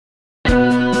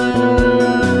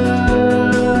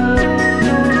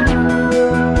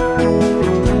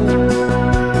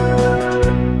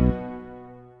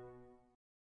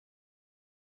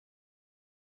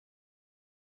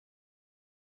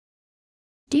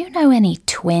you know any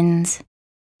twins?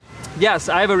 Yes,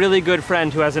 I have a really good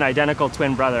friend who has an identical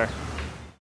twin brother.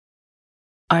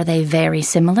 Are they very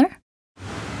similar?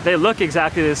 They look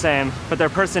exactly the same, but their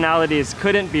personalities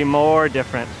couldn't be more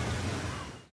different.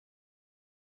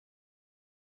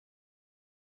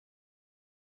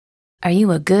 Are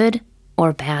you a good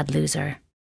or bad loser?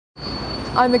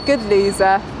 I'm a good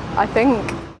loser, I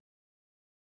think.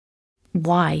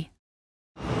 Why?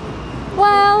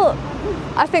 Well,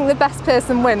 I think the best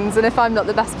person wins, and if I'm not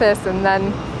the best person,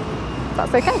 then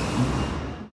that's okay.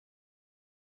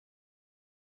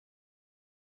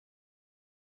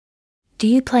 Do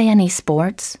you play any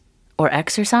sports or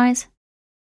exercise?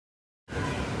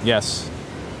 Yes.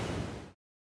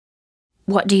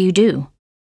 What do you do?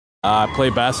 I play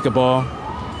basketball.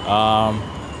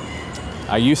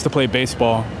 I used to play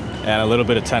baseball and a little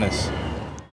bit of tennis.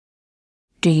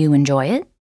 Do you enjoy it?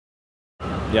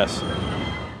 Yes.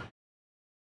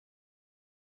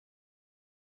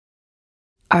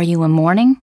 Are you a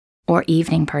morning or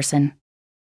evening person?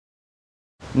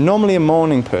 Normally a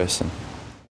morning person,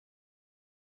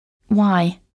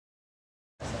 Why?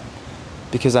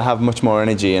 because I have much more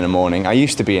energy in the morning. I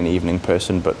used to be an evening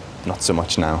person, but not so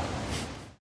much now.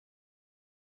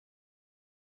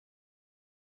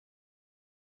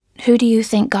 Who do you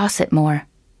think gossip more,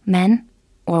 men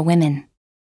or women?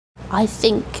 I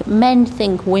think men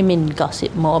think women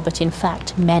gossip more, but in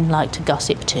fact, men like to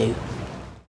gossip too.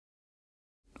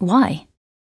 Why?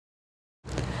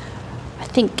 I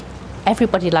think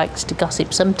everybody likes to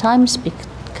gossip sometimes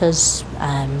because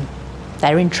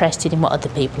they're interested in what other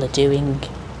people are doing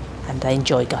and they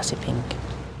enjoy gossiping.